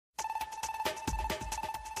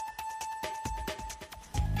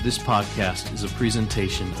This podcast is a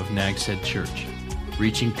presentation of Nags Head Church,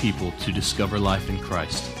 reaching people to discover life in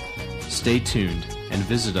Christ. Stay tuned and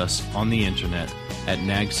visit us on the internet at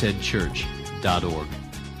nagsheadchurch.org.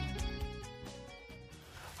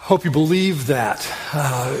 Hope you believe that.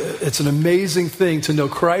 It's an amazing thing to know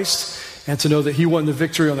Christ and to know that He won the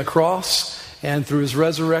victory on the cross and through His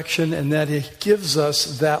resurrection, and that He gives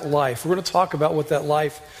us that life. We're going to talk about what that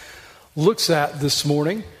life looks at this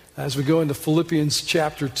morning as we go into Philippians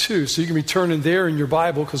chapter 2. So you can be turning there in your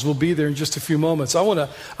Bible because we'll be there in just a few moments.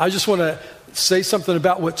 I just want to say something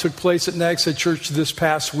about what took place at Nags Head Church this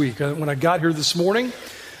past week. When I got here this morning,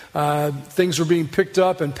 things were being picked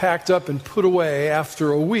up and packed up and put away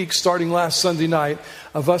after a week, starting last Sunday night,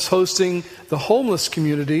 of us hosting the homeless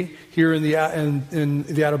community here in the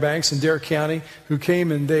Outer Banks in Dare County, who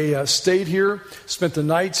came and they stayed here, spent the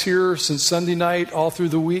nights here since Sunday night, all through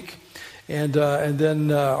the week. And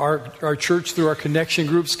then our church, through our connection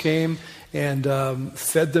groups, came and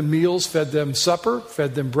fed them meals, fed them supper,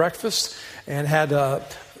 fed them breakfast, and had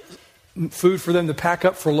food for them to pack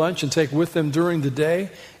up for lunch and take with them during the day.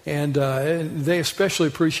 And they especially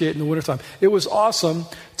appreciate it in the wintertime. It was awesome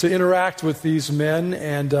to interact with these men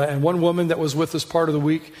and one woman that was with us part of the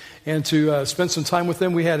week, and to spend some time with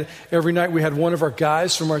them. Every night we had one of our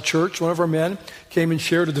guys from our church, one of our men, came and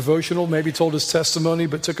shared a devotional, maybe told his testimony,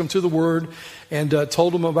 but took them to the Word and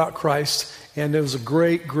told them about Christ. And it was a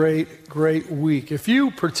great, great, great week. If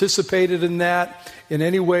you participated in that in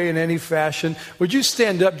any way, in any fashion, would you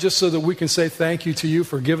stand up just so that we can say thank you to you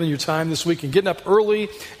for giving your time this week and getting up early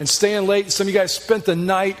and staying late? Some of you guys spent the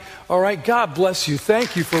night. All right, God bless you.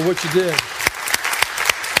 Thank you for what you did.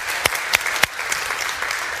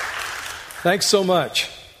 Thanks so much.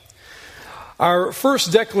 Our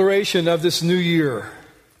first declaration of this new year,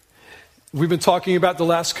 we've been talking about the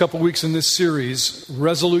last couple weeks in this series,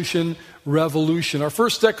 Resolution, Revolution. Our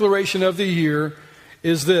first declaration of the year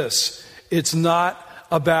is this: it's not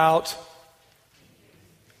about...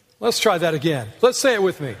 Let's try that again. Let's say it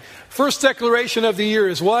with me. First declaration of the year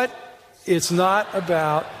is what? It's not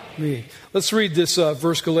about me. Let's read this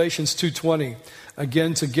verse, Galatians 2:20,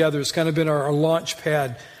 again together. It's kind of been our launch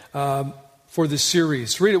pad for this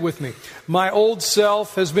series. Read it with me. My old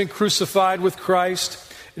self has been crucified with Christ.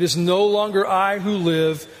 It is no longer I who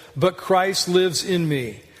live, but Christ lives in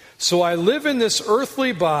me. So I live in this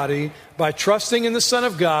earthly body by trusting in the Son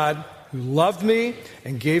of God, who loved me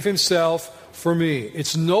and gave Himself for me.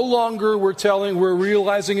 It's no longer, we're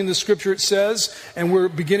realizing in the Scripture it says, and we're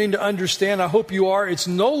beginning to understand, I hope you are, it's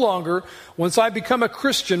no longer, once I become a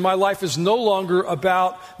Christian, my life is no longer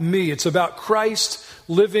about me. It's about Christ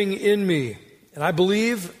living in me. And I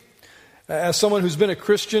believe, as someone who's been a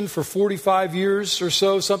Christian for 45 years or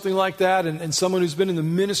so, something like that, and someone who's been in the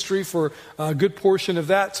ministry for a good portion of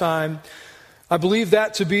that time, I believe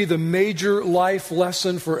that to be the major life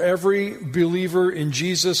lesson for every believer in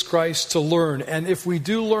Jesus Christ to learn. And if we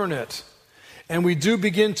do learn it, and we do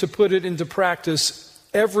begin to put it into practice,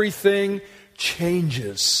 everything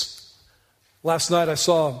changes. Last night I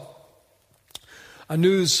saw a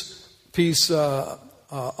news piece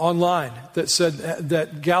online that said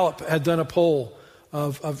that Gallup had done a poll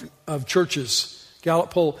of churches.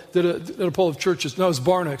 Gallup poll did a poll of churches. No, it was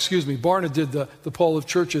Barna, excuse me. Barna did the poll of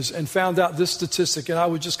churches and found out this statistic, and I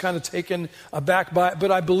was just kind of taken aback by it,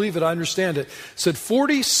 but I believe it, I understand it. It said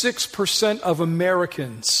 46% of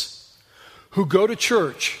Americans who go to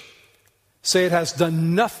church say it has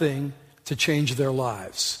done nothing to change their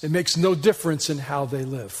lives. It makes no difference in how they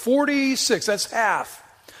live. 46, that's half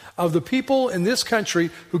of the people in this country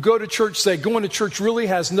who go to church say going to church really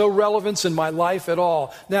has no relevance in my life at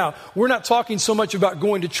all. Now, we're not talking so much about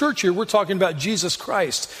going to church here. We're talking about Jesus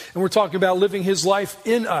Christ, and we're talking about living His life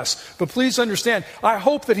in us. But please understand, I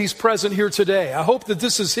hope that He's present here today. I hope that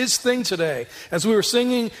this is His thing today. As we were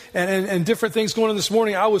singing and different things going on this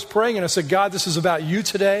morning, I was praying and I said, God, this is about you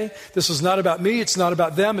today. This is not about me. It's not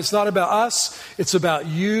about them. It's not about us. It's about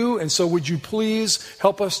you. And so would you please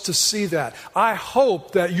help us to see that? I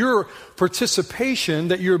hope that your participation,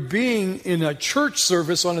 that your being in a church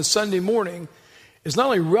service on a Sunday morning is not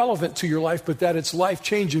only relevant to your life, but that it's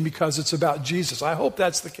life-changing because it's about Jesus. I hope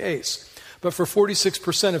that's the case. But for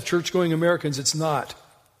 46% of church-going Americans, it's not.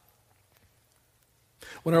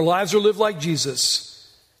 When our lives are lived like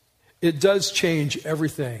Jesus, it does change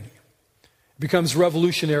everything. It becomes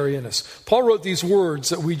revolutionary in us. Paul wrote these words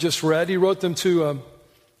that we just read. He wrote them to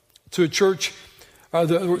a church.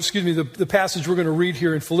 The passage we're going to read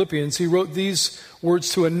here in Philippians, he wrote these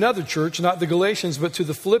words to another church, not the Galatians, but to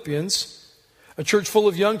the Philippians, a church full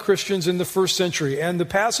of young Christians in the first century. And the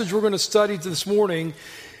passage we're going to study this morning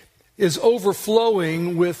is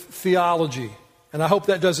overflowing with theology. And I hope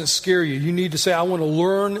that doesn't scare you. You need to say, I want to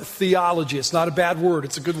learn theology. It's not a bad word.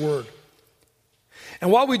 It's a good word.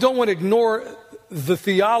 And while we don't want to ignore the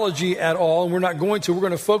theology at all, and we're not going to, we're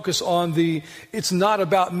going to focus on the it's not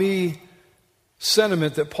about me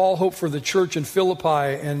sentiment that Paul hoped for the church in Philippi,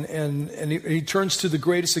 and he turns to the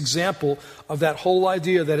greatest example of that whole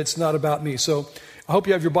idea that it's not about me. So I hope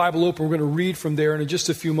you have your Bible open. We're going to read from there in just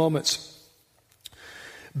a few moments.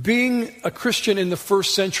 Being a Christian in the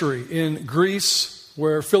first century in Greece,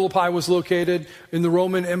 where Philippi was located, in the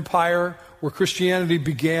Roman Empire, where Christianity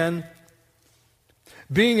began,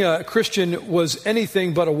 being a Christian was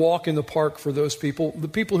anything but a walk in the park for those people. The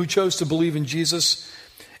people who chose to believe in Jesus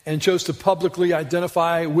and chose to publicly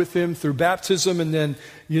identify with him through baptism and then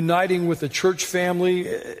uniting with the church family,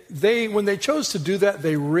 when they chose to do that,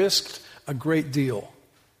 they risked a great deal.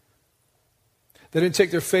 They didn't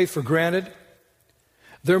take their faith for granted.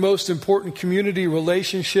 Their most important community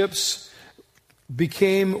relationships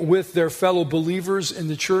became with their fellow believers in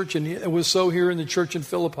the church, and it was so here in the church in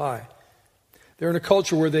Philippi. They're in a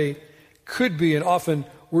culture where they could be and often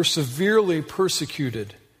were severely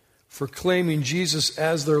persecuted for claiming Jesus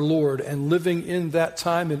as their Lord, and living in that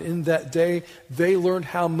time and in that day, they learned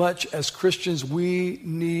how much as Christians we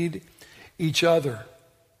need each other.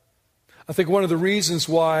 I think one of the reasons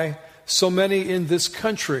why so many in this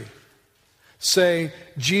country say,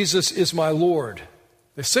 Jesus is my Lord.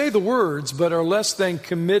 They say the words, but are less than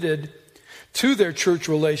committed to their church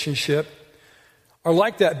relationship, are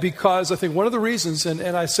like that because I think one of the reasons,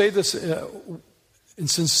 and I say this in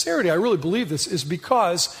sincerity, I really believe this, is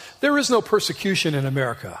because there is no persecution in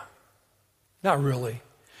America. Not really.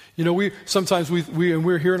 You know,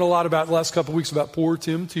 we're hearing a lot about the last couple of weeks about poor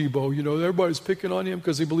Tim Tebow. You know, everybody's picking on him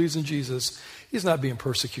because he believes in Jesus. He's not being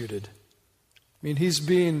persecuted. I mean, he's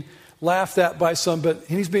being laughed at by some, but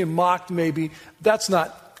he's being mocked maybe. That's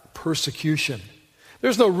not persecution.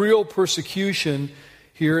 There's no real persecution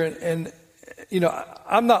here. And you know,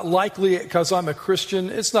 I'm not likely, because I'm a Christian,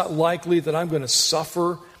 it's not likely that I'm going to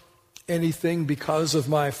suffer anything because of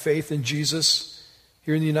my faith in Jesus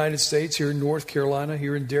here in the United States, here in North Carolina,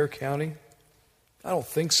 here in Dare County. I don't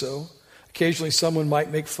think so. Occasionally someone might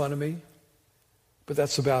make fun of me, but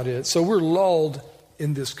that's about it. So we're lulled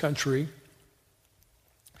in this country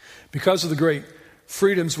because of the great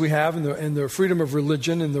freedoms we have and the freedom of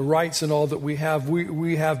religion and the rights and all that we have.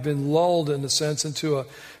 We have been lulled, in a sense, into a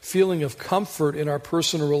feeling of comfort in our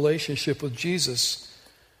personal relationship with Jesus.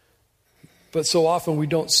 But so often we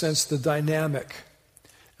don't sense the dynamic,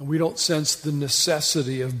 and we don't sense the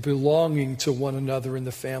necessity of belonging to one another in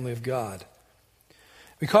the family of God.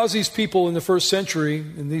 Because these people in the first century,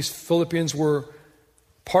 and these Philippians were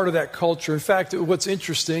part of that culture. In fact, what's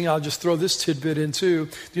interesting, I'll just throw this tidbit in too.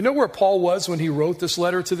 Do you know where Paul was when he wrote this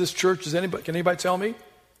letter to this church? Can anybody tell me?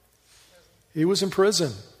 He was in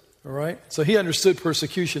prison, all right? So he understood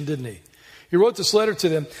persecution, didn't he? He wrote this letter to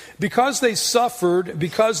them. Because they suffered,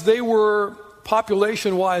 because they were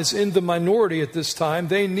population-wise in the minority at this time,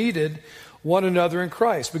 they needed one another in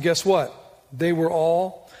Christ. But guess what? They were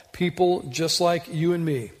all people just like you and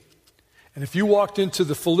me. And if you walked into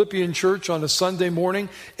the Philippian church on a Sunday morning,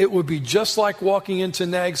 it would be just like walking into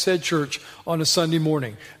Nags Head Church on a Sunday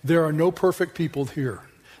morning. There are no perfect people here.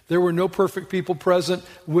 There were no perfect people present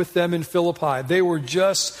with them in Philippi. They were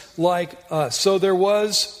just like us. So there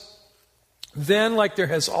was then, like there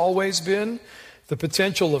has always been, the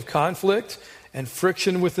potential of conflict and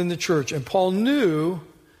friction within the church. And Paul knew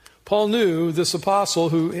this apostle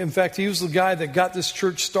who, in fact, he was the guy that got this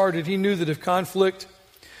church started. He knew that if conflict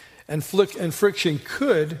and friction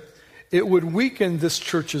it would weaken this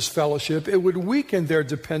church's fellowship. It would weaken their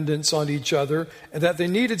dependence on each other, and that they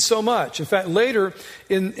needed so much. In fact, later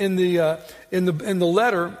in the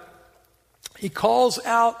letter, he calls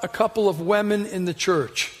out a couple of women in the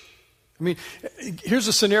church. I mean, here's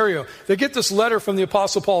a scenario. They get this letter from the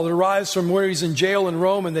Apostle Paul. It arrives from where he's in jail in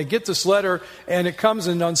Rome, and they get this letter, and it comes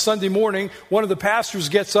in on Sunday morning. One of the pastors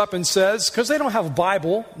gets up and says, because they don't have a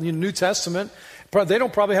Bible, the New Testament, they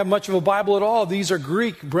don't probably have much of a Bible at all. These are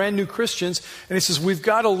Greek, brand new Christians. And he says, we've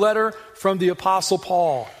got a letter from the Apostle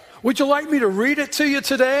Paul. Would you like me to read it to you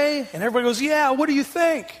today? And everybody goes, yeah, what do you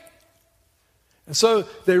think? And so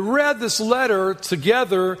they read this letter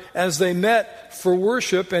together as they met for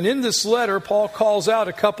worship. And in this letter, Paul calls out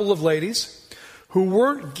a couple of ladies who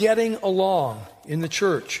weren't getting along in the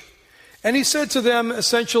church. And he said to them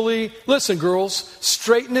essentially, listen, girls,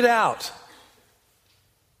 straighten it out.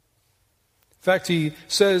 In fact, he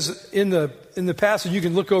says in the passage, you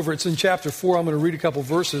can look over, it's in chapter 4, I'm going to read a couple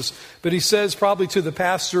verses, but he says probably to the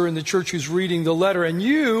pastor in the church who's reading the letter, and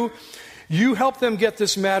you You help them get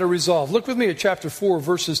this matter resolved. Look with me at chapter 4,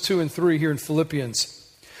 verses 2 and 3 here in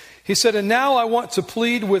Philippians. He said, and now I want to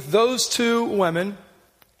plead with those two women,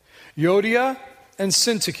 Euodia and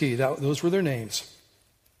Syntyche. Those were their names.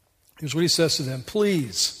 Here's what he says to them.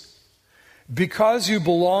 Please, because you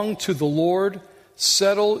belong to the Lord,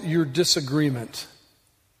 settle your disagreement.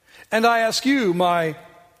 And I ask you, my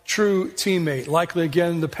true teammate, likely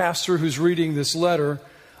again the pastor who's reading this letter,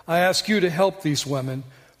 I ask you to help these women,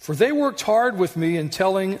 for they worked hard with me in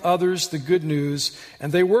telling others the good news,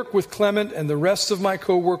 and they work with Clement and the rest of my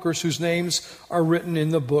co-workers whose names are written in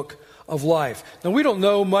the book of life. Now, we don't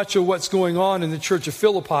know much of what's going on in the church of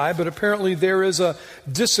Philippi, but apparently there is a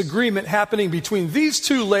disagreement happening between these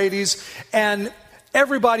two ladies, and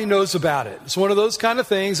everybody knows about it. It's one of those kind of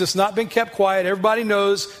things. It's not been kept quiet. Everybody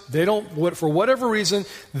knows they don't, for whatever reason,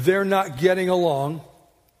 they're not getting along.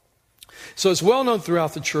 So it's well known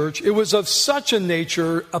throughout the church. It was of such a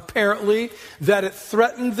nature, apparently, that it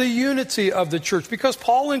threatened the unity of the church, because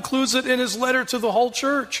Paul includes it in his letter to the whole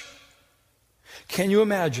church. Can you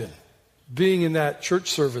imagine being in that church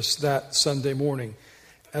service that Sunday morning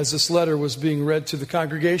as this letter was being read to the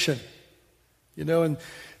congregation? And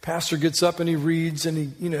pastor gets up and he reads, and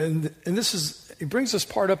he brings this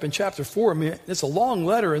part up in chapter 4. I mean, it's a long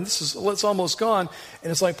letter, and it's almost gone.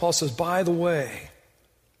 And it's like Paul says, by the way.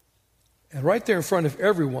 And right there in front of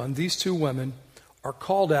everyone, these two women are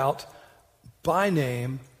called out by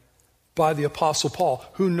name by the Apostle Paul,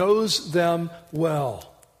 who knows them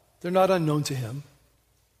well. They're not unknown to him.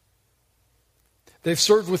 They've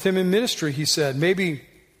served with him in ministry, he said. Maybe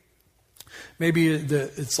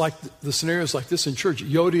it's like the scenario's like this in church.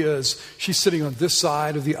 Euodia she's sitting on this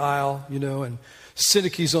side of the aisle, and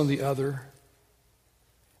Syntyche's on the other.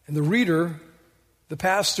 And the reader, the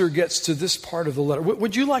pastor, gets to this part of the letter.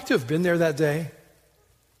 Would you like to have been there that day?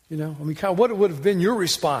 What would have been your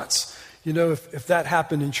response, if that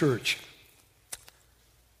happened in church?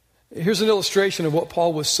 Here's an illustration of what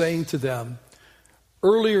Paul was saying to them.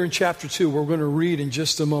 Earlier in chapter 2, we're going to read in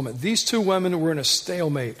just a moment. These two women were in a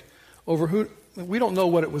stalemate over who, we don't know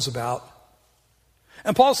what it was about.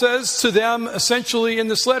 And Paul says to them, essentially in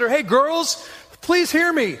this letter, hey girls, please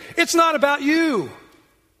hear me. It's not about you.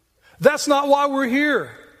 That's not why we're here.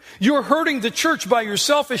 You're hurting the church by your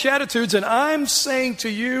selfish attitudes, and I'm saying to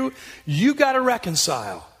you, you got to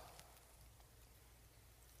reconcile.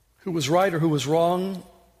 Who was right or who was wrong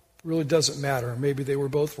really doesn't matter. Maybe they were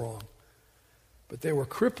both wrong. But they were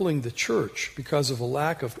crippling the church because of a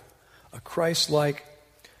lack of a Christ-like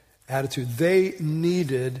attitude. They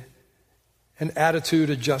needed an attitude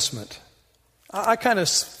adjustment. I kind of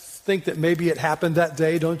think that maybe it happened that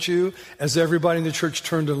day, don't you? As everybody in the church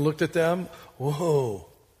turned and looked at them. Whoa.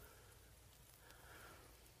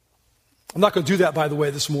 I'm not going to do that, by the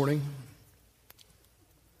way, this morning.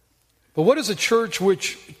 But what is a church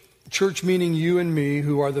church meaning you and me,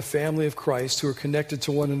 who are the family of Christ, who are connected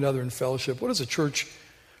to one another in fellowship? What is a church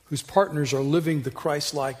whose partners are living the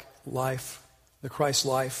Christ-like life, the Christ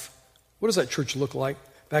life? What does that church look like?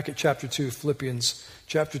 Back at chapter 2, Philippians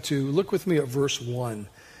chapter 2. Look with me at verse 1.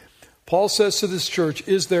 Paul says to this church,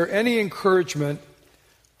 is there any encouragement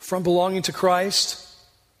from belonging to Christ?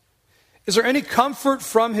 Is there any comfort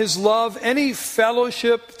from his love? Any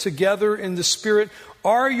fellowship together in the Spirit?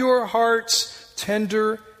 Are your hearts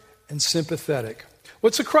tender and sympathetic?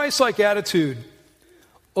 What's a Christ-like attitude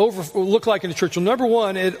look like in the church? Well, number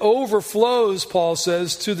one, it overflows, Paul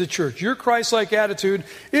says, to the church. Your Christ-like attitude,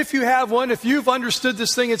 if you have one, if you've understood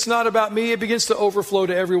this thing, it's not about me, it begins to overflow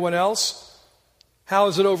to everyone else. How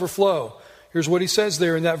does it overflow? Here's what he says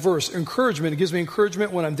there in that verse. Encouragement. It gives me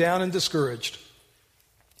encouragement when I'm down and discouraged.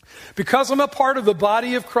 Because I'm a part of the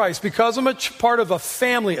body of Christ, because I'm a part of a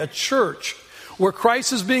family, a church, where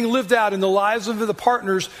Christ is being lived out in the lives of the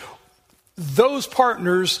partners, those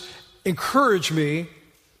partners encourage me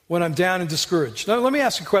when I'm down and discouraged. Now, let me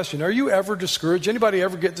ask you a question. Are you ever discouraged? Anybody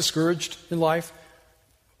ever get discouraged in life?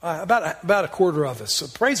 About a quarter of us. So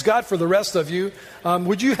praise God for the rest of you.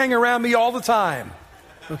 Would you hang around me all the time?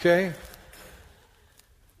 Okay?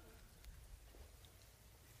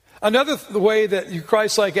 Another way that your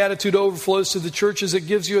Christ-like attitude overflows to the church is it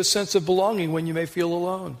gives you a sense of belonging when you may feel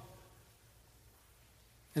alone.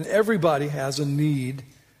 And everybody has a need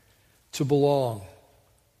to belong.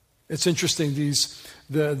 It's interesting,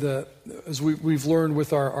 as we've learned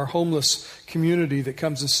with our homeless community that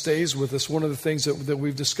comes and stays with us, one of the things that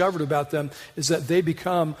we've discovered about them is that they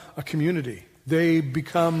become a community. They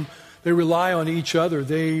rely on each other.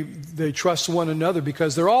 They trust one another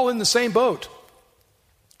because they're all in the same boat.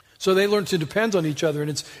 So they learn to depend on each other,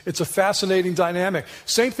 and it's a fascinating dynamic.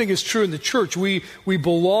 Same thing is true in the church. We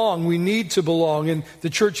belong. We need to belong, and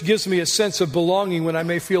the church gives me a sense of belonging when I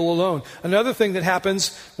may feel alone. Another thing that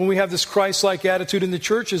happens when we have this Christ-like attitude in the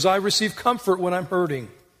church is I receive comfort when I'm hurting.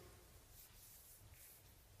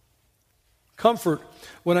 Comfort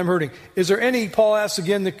when I'm hurting. Paul asks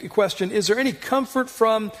again the question, is there any comfort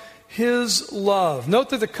from His love?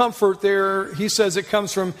 Note that the comfort there, he says it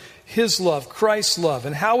comes from His love, Christ's love.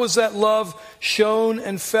 And how is that love shown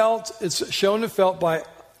and felt? It's shown and felt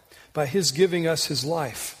by His giving us His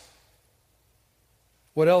life.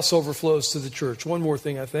 What else overflows to the church? One more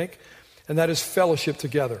thing, I think, and that is fellowship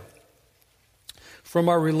together. From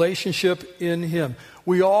our relationship in Him.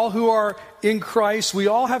 We all who are in Christ, we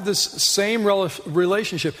all have this same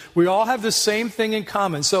relationship. We all have the same thing in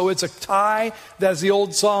common. So it's a tie, as the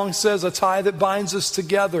old song says, a tie that binds us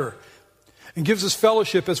together and gives us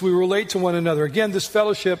fellowship as we relate to one another. Again, this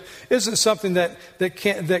fellowship isn't something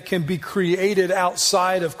that can be created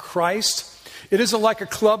outside of Christ. It isn't like a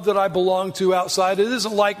club that I belong to outside. It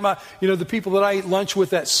isn't like the people that I eat lunch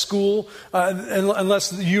with at school.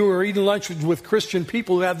 Unless you are eating lunch with Christian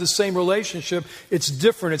people who have the same relationship, it's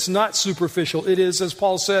different. It's not superficial. It is, as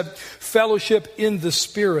Paul said, fellowship in the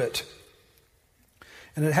Spirit.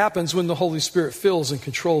 And it happens when the Holy Spirit fills and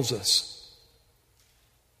controls us.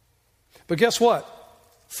 But guess what?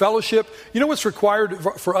 Fellowship. You know what's required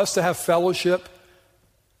for us to have fellowship?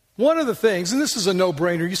 One of the things, and this is a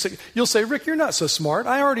no-brainer, you'll say, Rick, you're not so smart.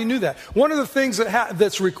 I already knew that. One of the things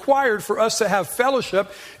that's required for us to have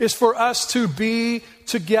fellowship is for us to be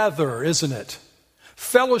together, isn't it?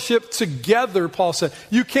 Fellowship together, Paul said.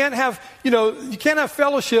 You can't have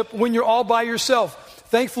fellowship when you're all by yourself.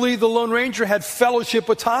 Thankfully, the Lone Ranger had fellowship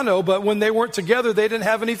with Tano, but when they weren't together, they didn't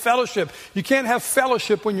have any fellowship. You can't have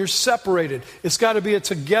fellowship when you're separated. It's got to be a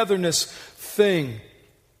togetherness thing.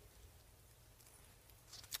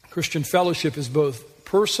 Christian fellowship is both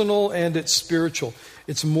personal and it's spiritual.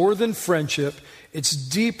 It's more than friendship. It's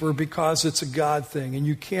deeper because it's a God thing. And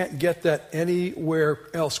you can't get that anywhere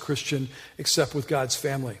else, Christian, except with God's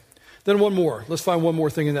family. Then one more. Let's find one more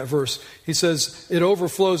thing in that verse. He says, it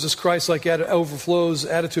overflows as Christ-like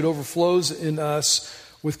attitude overflows in us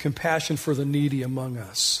with compassion for the needy among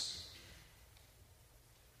us.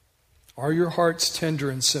 Are your hearts tender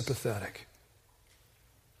and sympathetic?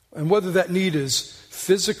 And whether that need is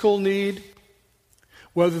physical need,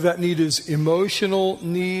 whether that need is emotional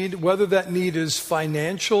need, whether that need is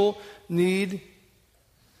financial need,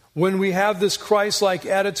 when we have this Christ-like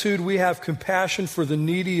attitude, we have compassion for the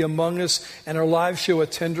needy among us, and our lives show a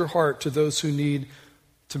tender heart to those who need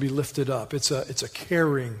to be lifted up. It's a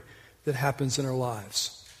caring that happens in our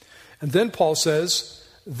lives. And then Paul says,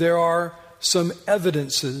 there are some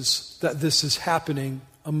evidences that this is happening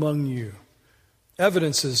among you.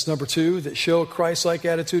 Evidences, number 2, that show a Christ-like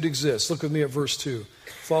attitude exists. Look with me at verse 2.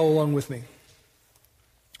 Follow along with me.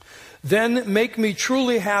 Then make me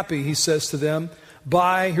truly happy, he says to them,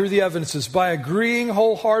 here are the evidences, by agreeing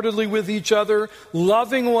wholeheartedly with each other,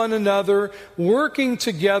 loving one another, working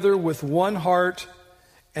together with one heart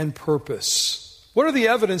and purpose. What are the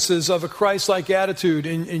evidences of a Christ-like attitude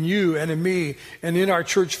in you and in me and in our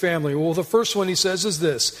church family? Well, the first one he says is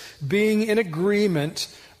this, being in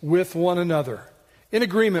agreement with one another. In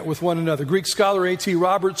agreement with one another. Greek scholar A.T.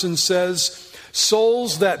 Robertson says,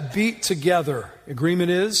 souls that beat together, agreement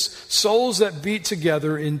is, souls that beat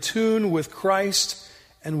together in tune with Christ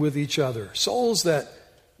and with each other. Souls that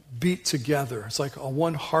beat together. It's like a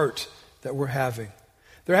one heart that we're having.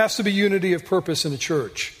 There has to be unity of purpose in the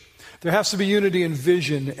church. There has to be unity in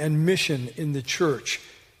vision and mission in the church.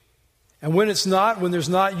 And when there's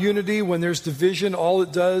not unity, when there's division, all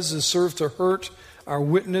it does is serve to hurt our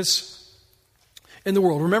witness in the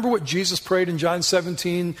world. Remember what Jesus prayed in John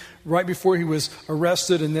 17 right before he was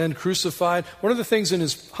arrested and then crucified? One of the things in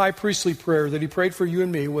his high priestly prayer that he prayed for you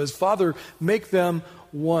and me was, Father, make them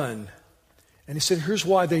one. And he said, here's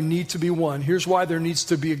why they need to be one. Here's why there needs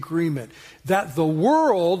to be agreement. That the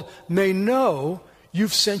world may know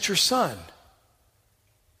you've sent your Son.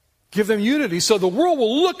 Give them unity so the world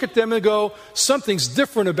will look at them and go, something's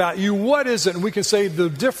different about you. What is it? And we can say the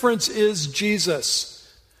difference is Jesus.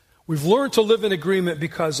 We've learned to live in agreement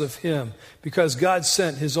because of Him, because God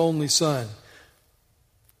sent His only Son.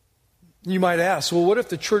 You might ask, well, what if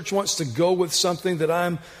the church wants to go with something that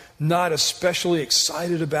I'm not especially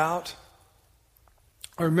excited about?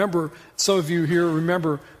 I remember, some of you here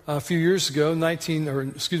remember a few years ago,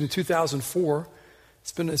 2004.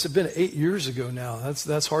 It's been 8 years ago now.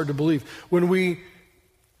 That's hard to believe. When we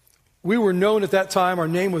were known at that time, our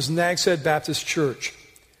name was Nags Head Baptist Church.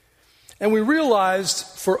 And we realized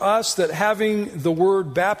for us that having the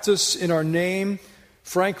word Baptist in our name,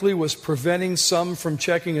 frankly, was preventing some from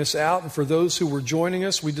checking us out. And for those who were joining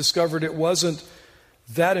us, we discovered it wasn't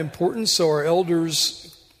that important. So our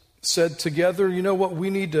elders said together, you know what,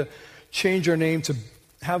 we need to change our name to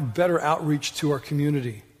have better outreach to our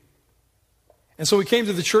community. And so we came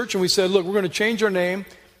to the church and we said, look, we're going to change our name.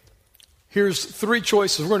 Here's three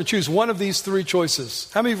choices. We're going to choose one of these three choices.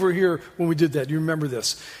 How many of you were here when we did that? Do you remember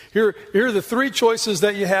this? Here are the three choices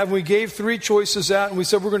that you have. We gave three choices out, and we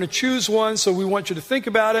said we're going to choose one, so we want you to think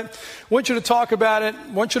about it, want you to talk about it,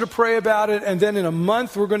 want you to pray about it, and then in a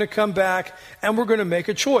month we're going to come back and we're going to make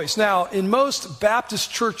a choice. Now, in most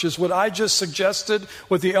Baptist churches, what I just suggested,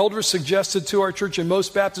 what the elders suggested to our church in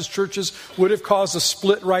most Baptist churches would have caused a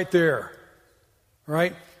split right there,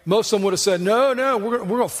 right? Most of them would have said, no, we're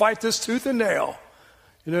going to fight this tooth and nail.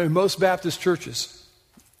 You know, in most Baptist churches.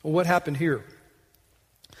 Well, what happened here?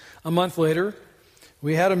 A month later,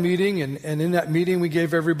 we had a meeting, and in that meeting, we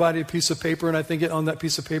gave everybody a piece of paper, and I think on that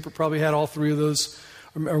piece of paper probably had all three of those,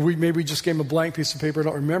 or maybe we just gave them a blank piece of paper, I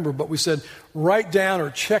don't remember, but we said, write down or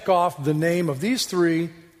check off the name of these three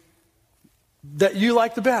that you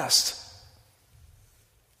like the best,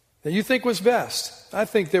 that you think was best. I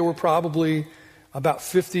think there were probably about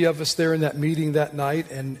 50 of us there in that meeting that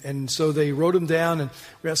night, and so they wrote them down, and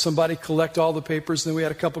we had somebody collect all the papers, and then we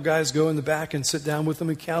had a couple guys go in the back and sit down with them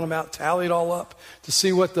and count them out, tally it all up to see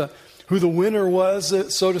who the winner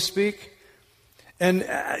was, so to speak. And,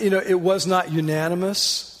 it was not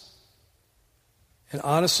unanimous. And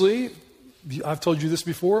honestly, I've told you this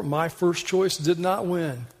before, my first choice did not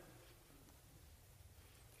win.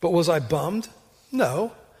 But was I bummed?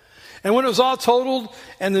 No. And when it was all totaled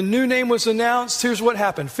and the new name was announced, here's what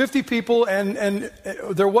happened. 50 people, and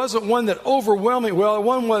there wasn't one that overwhelmingly, well,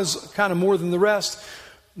 one was kind of more than the rest,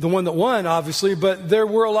 the one that won, obviously, but there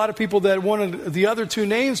were a lot of people that wanted the other two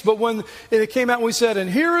names. But when it came out and we said, and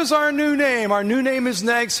here is our new name is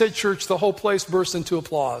Nags Head Church, the whole place burst into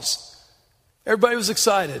applause. Everybody was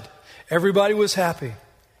excited. Everybody was happy.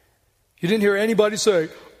 You didn't hear anybody say,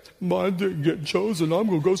 mine didn't get chosen, I'm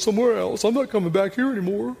going to go somewhere else. I'm not coming back here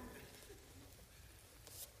anymore.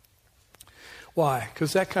 Why?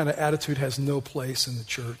 Because that kind of attitude has no place in the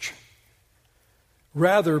church.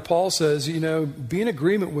 Rather, Paul says, be in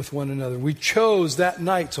agreement with one another. We chose that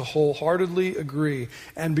night to wholeheartedly agree.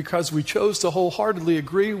 And because we chose to wholeheartedly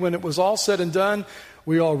agree, when it was all said and done,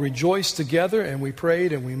 we all rejoiced together and we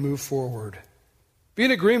prayed and we moved forward. Be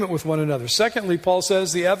in agreement with one another. Secondly, Paul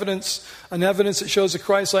says an evidence that shows a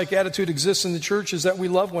Christ-like attitude exists in the church is that we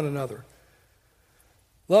love one another.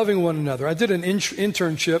 Loving one another. I did an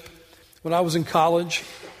internship when I was in college.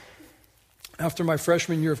 After my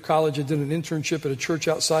freshman year of college, I did an internship at a church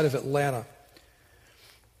outside of Atlanta.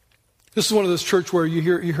 This is one of those churches where you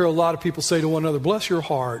hear a lot of people say to one another, bless your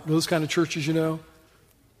heart. Those kind of churches, And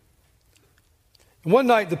one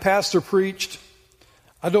night the pastor preached.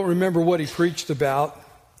 I don't remember what he preached about,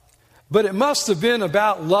 but it must have been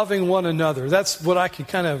about loving one another. That's what I can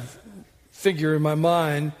kind of figure in my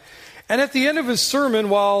mind. And at the end of his sermon,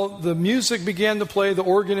 while the music began to play, the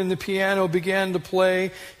organ and the piano began to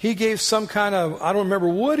play, he gave some kind of, I don't remember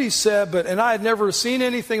what he said, and I had never seen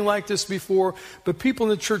anything like this before, but people in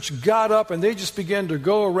the church got up and they just began to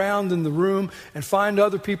go around in the room and find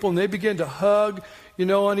other people, and they began to hug,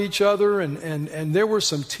 on each other, and there were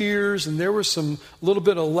some tears, and there was a little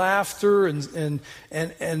bit of laughter, and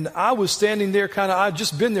I was standing there I'd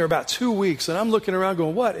just been there about 2 weeks, and I'm looking around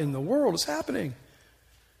going, what in the world is happening?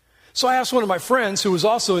 So I asked one of my friends, who was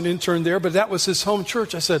also an intern there, but that was his home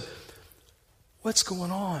church. I said, what's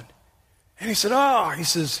going on? And he said,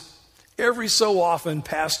 every so often,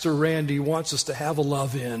 Pastor Randy wants us to have a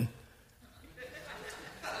love-in.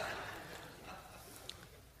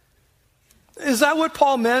 Is that what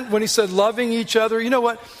Paul meant when he said loving each other? You know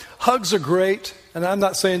what? Hugs are great, and I'm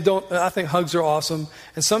not saying don't. I think hugs are awesome,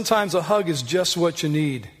 and sometimes a hug is just what you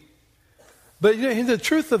need. But the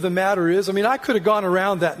truth of the matter is, I could have gone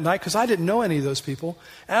around that night because I didn't know any of those people.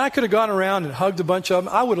 And I could have gone around and hugged a bunch of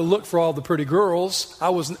them. I would have looked for all the pretty girls. I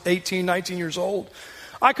was 18, 19 years old.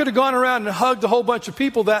 I could have gone around and hugged a whole bunch of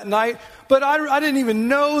people that night, but I didn't even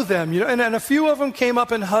know them. And a few of them came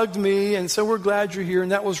up and hugged me and said, we're glad you're here,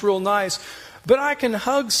 and that was real nice. But I can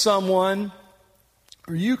hug someone,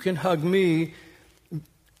 or you can hug me,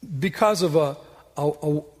 because of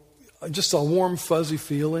just a warm, fuzzy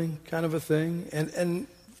feeling kind of a thing. And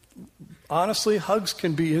honestly, hugs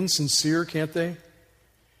can be insincere, can't they?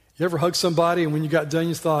 You ever hug somebody and when you got done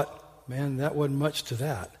you thought, man, that wasn't much to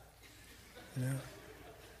that.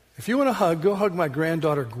 If you want a hug, go hug my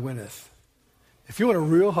granddaughter Gwyneth. If you want a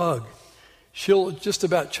real hug, she'll just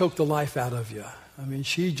about choke the life out of you. I mean,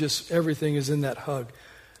 everything is in that hug.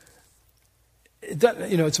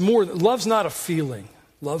 It's more, love's not a feeling.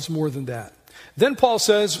 Love's more than that. Then Paul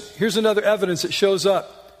says, here's another evidence that shows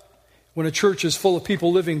up when a church is full of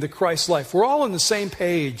people living the Christ life. We're all on the same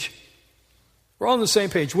page. We're all on the same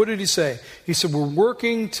page. What did he say? He said, we're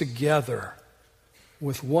working together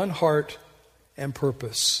with one heart and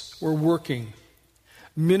purpose. We're working.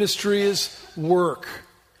 Ministry is work.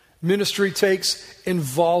 Ministry takes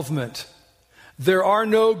involvement. There are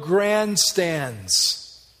no grandstands.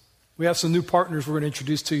 We have some new partners we're going to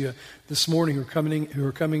introduce to you this morning who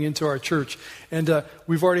are coming into our church. And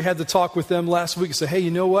we've already had the talk with them last week and said, hey, you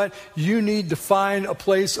know what? You need to find a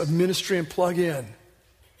place of ministry and plug in.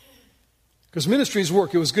 Because ministry is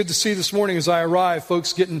work. It was good to see this morning as I arrived,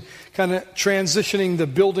 folks getting kind of transitioning the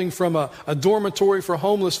building from a dormitory for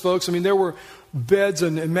homeless folks. I mean, there were beds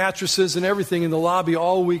and mattresses and everything in the lobby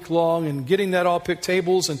all week long, and getting that all picked,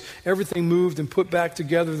 tables and everything moved and put back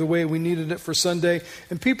together the way we needed it for Sunday.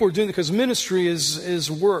 And people are doing it because ministry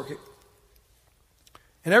is work.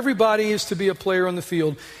 And everybody is to be a player on the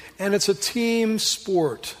field. And it's a team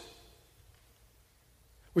sport,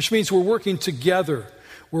 which means we're working together.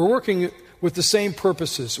 We're working with the same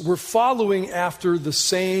purposes. We're following after the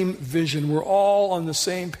same vision. We're all on the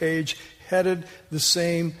same page, headed the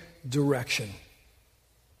same direction.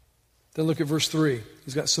 Then look at verse 3.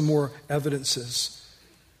 He's got some more evidences.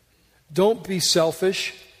 Don't be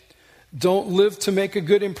selfish. Don't live to make a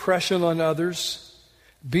good impression on others.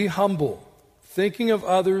 Be humble, thinking of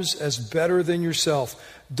others as better than yourself.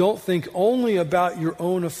 Don't think only about your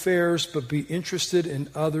own affairs, but be interested in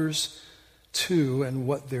others too and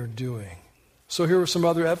what they're doing. So here are some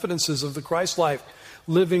other evidences of the Christ life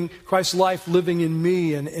living in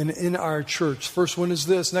me and in our church. First one is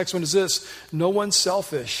this. Next one is this. No one's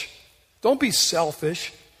selfish. Don't be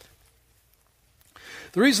selfish.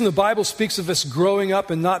 The reason the Bible speaks of us growing up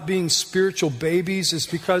and not being spiritual babies is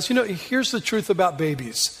because, here's the truth about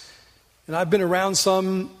babies. And I've been around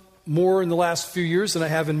some more in the last few years than I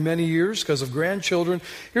have in many years because of grandchildren.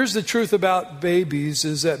 Here's the truth about babies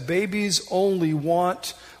is that babies only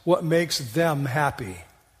want what makes them happy.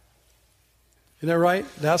 Isn't that right?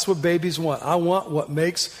 That's what babies want. I want what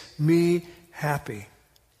makes me happy.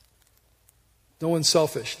 No one's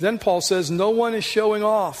selfish. Then Paul says, no one is showing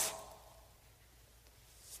off.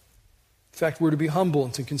 In fact, we're to be humble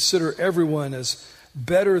and to consider everyone as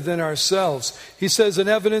better than ourselves. He says an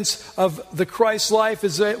evidence of the Christ life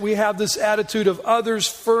is that we have this attitude of others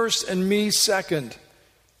first and me second. It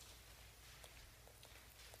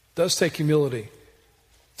does take humility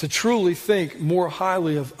to truly think more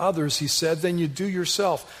highly of others, he said, than you do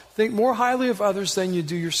yourself. Think more highly of others than you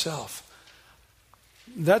do yourself.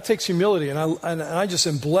 That takes humility, and I just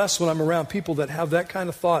am blessed when I'm around people that have that kind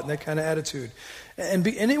of thought and that kind of attitude. And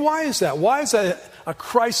why is that? Why is that a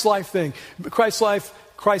Christ-like thing?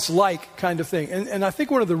 Christ-like kind of thing. And I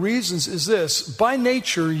think one of the reasons is this. By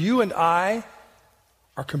nature, you and I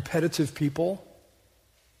are competitive people.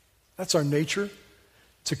 That's our nature,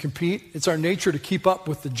 to compete. It's our nature to keep up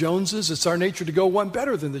with the Joneses. It's our nature to go one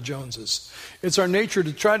better than the Joneses. It's our nature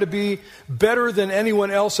to try to be better than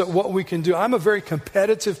anyone else at what we can do. I'm a very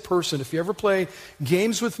competitive person. If you ever play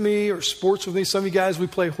games with me or sports with me, some of you guys, we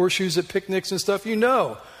play horseshoes at picnics and stuff,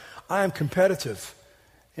 I am competitive.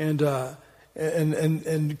 And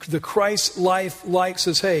the Christ life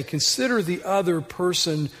says, hey, consider the other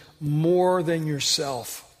person more than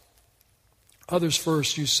yourself. Others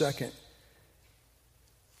first, you second.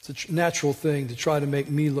 It's a natural thing to try to make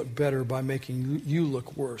me look better by making you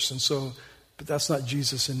look worse. But that's not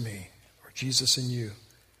Jesus in me or Jesus in you.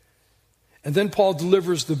 And then Paul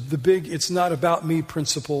delivers the big, it's not about me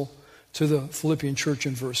principle to the Philippian church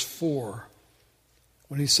in verse 4.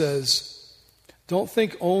 When he says, don't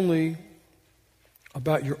think only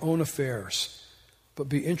about your own affairs, but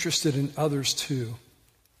be interested in others too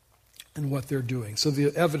and what they're doing. So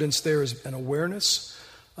the evidence there is an awareness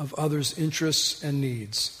of others' interests and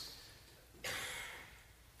needs.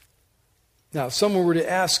 Now, if someone were to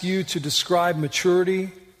ask you to describe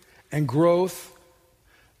maturity and growth,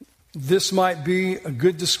 this might be a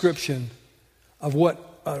good description of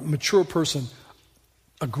what a mature person,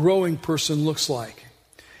 a growing person looks like.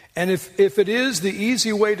 And if it is the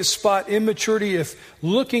easy way to spot immaturity, if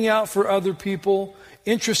looking out for other people,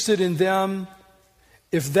 interested in them,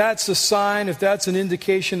 if that's a sign, if that's an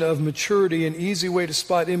indication of maturity, an easy way to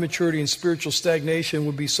spot immaturity and spiritual stagnation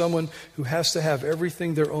would be someone who has to have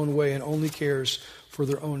everything their own way and only cares for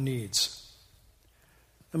their own needs.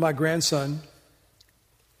 And my grandson,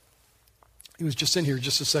 he was just in here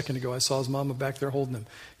just a second ago. I saw his mama back there holding him.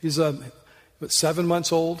 He's 7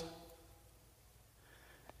 months old.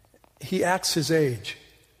 he acts his age.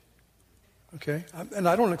 Okay? And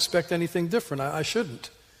I don't expect anything different. I shouldn't.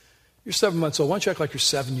 You're 7 months old. Why don't you act like you're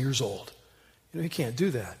 7 years old? He can't do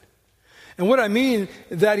that. And what I mean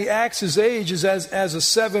that he acts his age is as a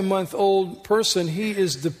 7-month-old person, he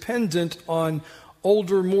is dependent on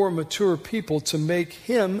older, more mature people to make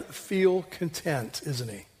him feel content, isn't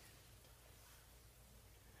he?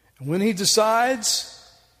 And when he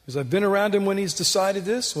decides, because I've been around him when he's decided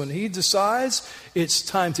this, when he decides it's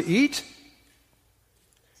time to eat,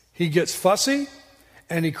 he gets fussy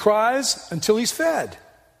and he cries until he's fed.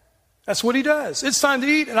 That's what he does. It's time to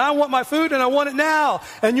eat, and I want my food, and I want it now.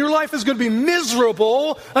 And your life is going to be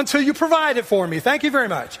miserable until you provide it for me. Thank you very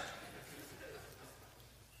much.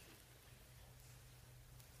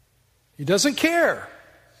 He doesn't care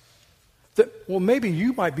that, well, maybe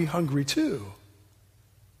you might be hungry too.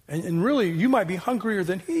 And really, you might be hungrier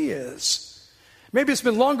than he is. Maybe it's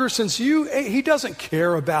been longer since you ate. He doesn't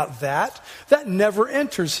care about that. That never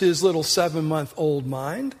enters his little 7-month-old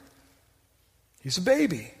mind. He's a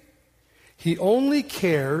baby. He only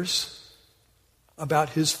cares about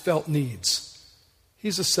his felt needs.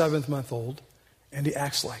 He's a 7-month-old, and he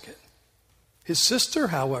acts like it. His sister,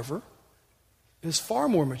 however, is far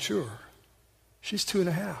more mature. She's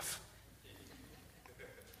 2.5.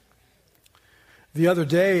 The other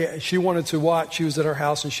day, she was at our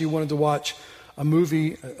house, and she wanted to watch a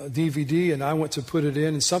movie, a DVD, and I went to put it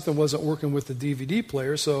in, and something wasn't working with the DVD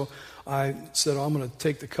player, so I said, I'm going to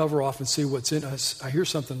take the cover off and see what's in it. I hear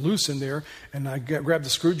something loose in there, and I grabbed the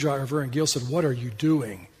screwdriver, and Gail said, what are you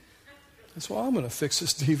doing? I said, well, I'm going to fix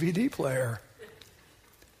this DVD player.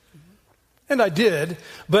 And I did,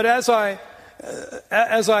 but as I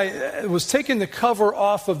was taking the cover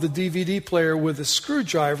off of the DVD player with a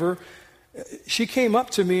screwdriver, she came up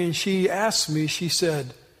to me and she asked me, she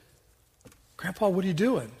said, Grandpa, what are you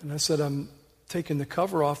doing? And I said, I'm taking the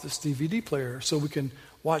cover off this DVD player so we can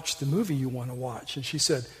watch the movie you want to watch. And she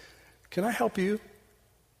said, can I help you?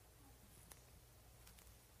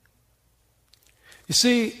 You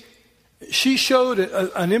see, she showed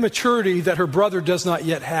an immaturity that her brother does not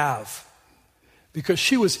yet have, because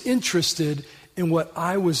she was interested in what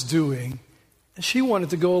I was doing, and she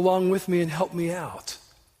wanted to go along with me and help me out.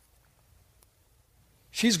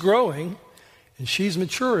 She's growing, and she's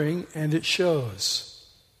maturing, and it shows.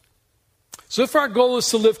 So if our goal is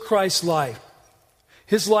to live Christ's life,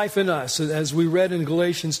 his life in us, as we read in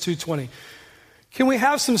Galatians 2:20, can we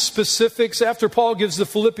have some specifics? After Paul gives the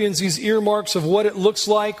Philippians these earmarks of what it looks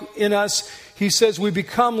like in us, he says we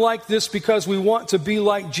become like this because we want to be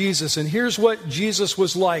like Jesus. And here's what Jesus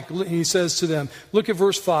was like. He says to them, look at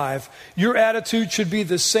verse 5. Your attitude should be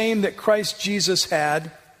the same that Christ Jesus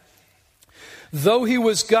had. Though he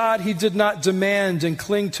was God, he did not demand and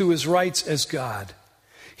cling to his rights as God.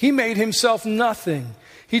 He made himself nothing.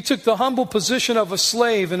 He took the humble position of a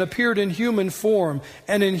slave and appeared in human form.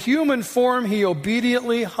 And in human form, he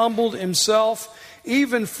obediently humbled himself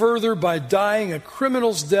even further by dying a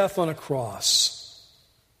criminal's death on a cross.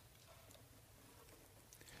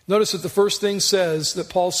 Notice that the first thing that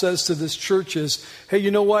Paul says to this church is, hey,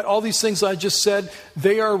 you know what? All these things I just said,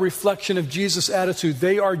 they are a reflection of Jesus' attitude.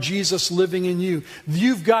 They are Jesus living in you.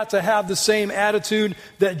 You've got to have the same attitude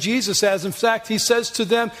that Jesus has. In fact, he says to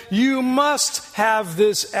them, you must have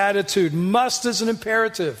this attitude. Must is an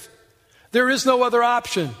imperative. There is no other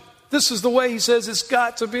option. This is the way he says it's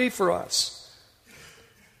got to be for us.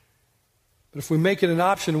 But if we make it an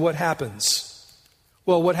option, what happens?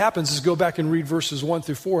 Well, what happens is go back and read verses 1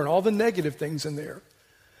 through 4 and all the negative things in there.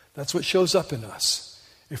 That's what shows up in us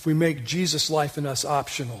if we make Jesus' life in us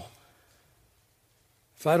optional.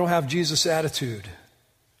 If I don't have Jesus' attitude,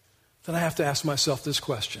 then I have to ask myself this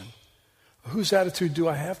question. Whose attitude do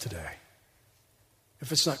I have today?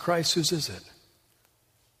 If it's not Christ, whose is it?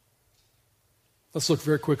 Let's look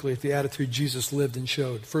very quickly at the attitude Jesus lived and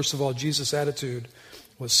showed. First of all, Jesus' attitude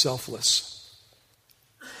was selfless.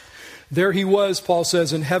 There he was, Paul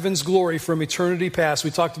says, in heaven's glory from eternity past.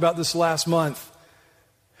 We talked about this last month.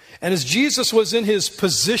 And as Jesus was in his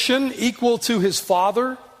position equal to his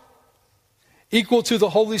Father, equal to the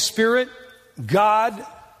Holy Spirit, God,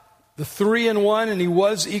 the 3 in 1, and he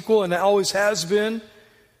was equal and always has been.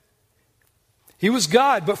 He was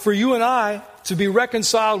God, but for you and I to be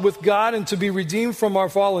reconciled with God and to be redeemed from our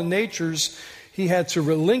fallen natures, he had to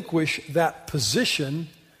relinquish that position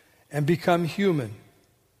and become human.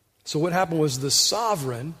 So what happened was the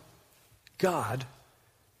sovereign God,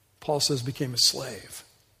 Paul says, became a slave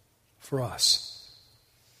for us.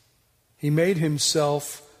 He made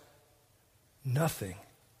himself nothing.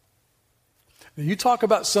 Now, you talk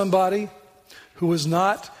about somebody who was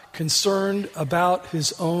not concerned about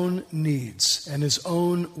his own needs and his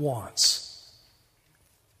own wants.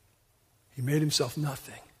 He made himself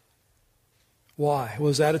nothing. Why? Well,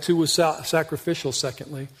 his attitude was sacrificial,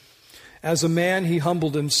 secondly. As a man, he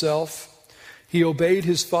humbled himself. He obeyed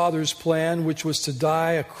his Father's plan, which was to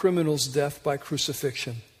die a criminal's death by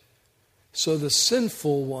crucifixion. So the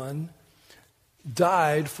sinful one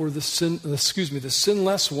died for the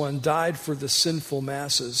sinless one died for the sinful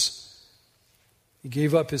masses. He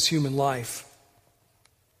gave up his human life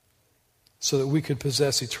so that we could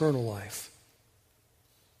possess eternal life.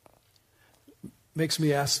 Makes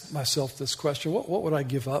me ask myself this question: what would I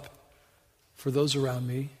give up for those around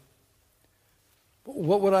me?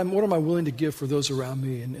 What am I willing to give for those around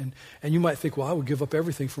me? And you might think, well, I would give up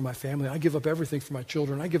everything for my family. I give up everything for my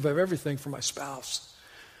children. I give up everything for my spouse.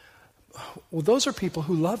 Well, those are people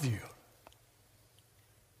who love you.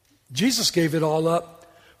 Jesus gave it all up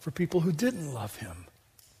for people who didn't love him.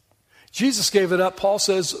 Jesus gave it up, Paul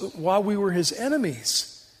says, while we were his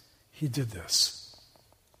enemies. He did this.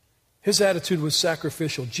 His attitude was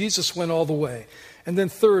sacrificial. Jesus went all the way. And then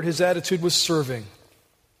third, his attitude was serving.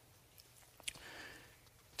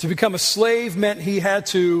 To become a slave meant he had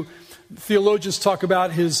to, theologians talk about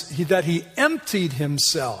that he emptied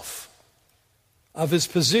himself of his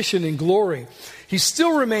position in glory. He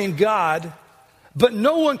still remained God, but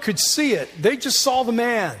no one could see it. They just saw the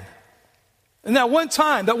man. And that one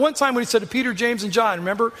time when he said to Peter, James, and John,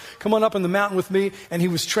 remember, come on up on the mountain with me, and he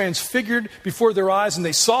was transfigured before their eyes, and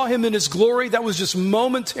they saw him in his glory, that was just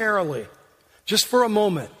momentarily, just for a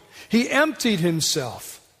moment. He emptied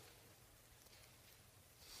himself.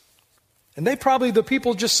 And the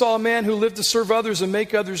people just saw a man who lived to serve others and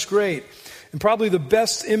make others great. And probably the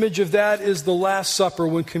best image of that is the Last Supper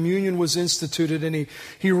when communion was instituted. And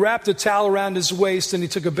he wrapped a towel around his waist and he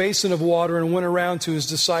took a basin of water and went around to his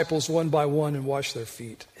disciples one by one and washed their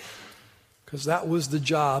feet. Because that was the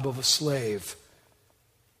job of a slave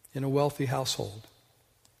in a wealthy household.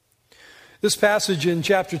 This passage in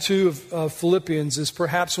chapter 2 of Philippians is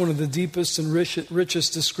perhaps one of the deepest and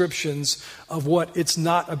richest descriptions of what "it's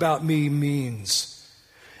not about me" means.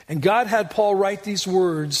 And God had Paul write these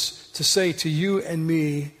words to say to you and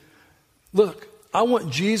me, look, I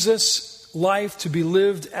want Jesus' life to be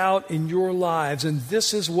lived out in your lives, and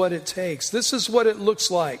this is what it takes. This is what it looks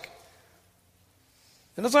like.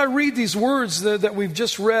 And as I read these words that we've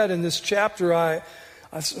just read in this chapter, I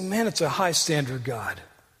said, man, it's a high standard, God.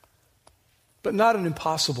 But not an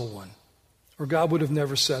impossible one, or God would have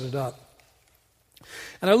never set it up.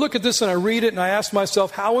 And I look at this and I read it and I ask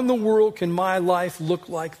myself, how in the world can my life look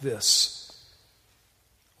like this?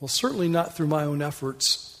 Well, certainly not through my own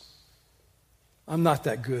efforts. I'm not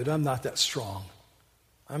that good. I'm not that strong.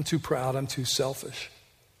 I'm too proud. I'm too selfish.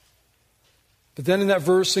 But then in that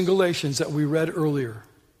verse in Galatians that we read earlier,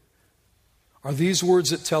 are these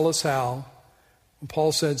words that tell us how. And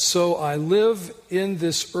Paul said, so I live in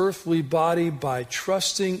this earthly body by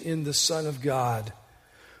trusting in the Son of God,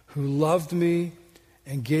 who loved me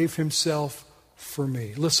and gave himself for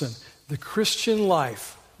me. Listen, the Christian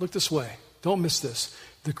life, look this way, don't miss this.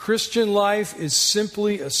 The Christian life is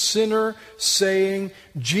simply a sinner saying,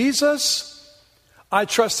 Jesus, I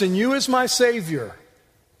trust in you as my Savior.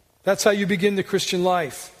 That's how you begin the Christian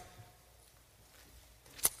life.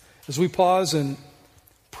 As we pause and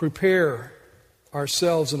prepare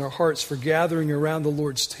ourselves and our hearts for gathering around the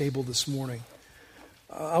Lord's table this morning,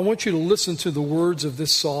 I want you to listen to the words of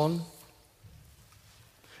this song.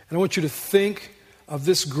 And I want you to think of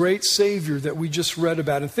this great Savior that we just read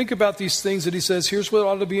about. And think about these things that he says, here's what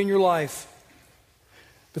ought to be in your life.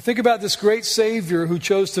 But think about this great Savior who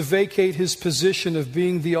chose to vacate his position of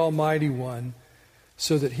being the Almighty One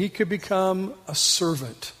so that he could become a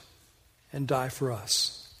servant and die for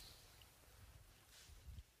us.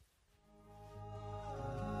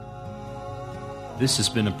 This has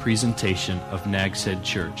been a presentation of Nags Head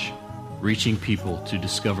Church, reaching people to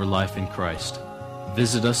discover life in Christ.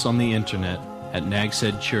 Visit us on the internet at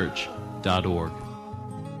nagsheadchurch.org.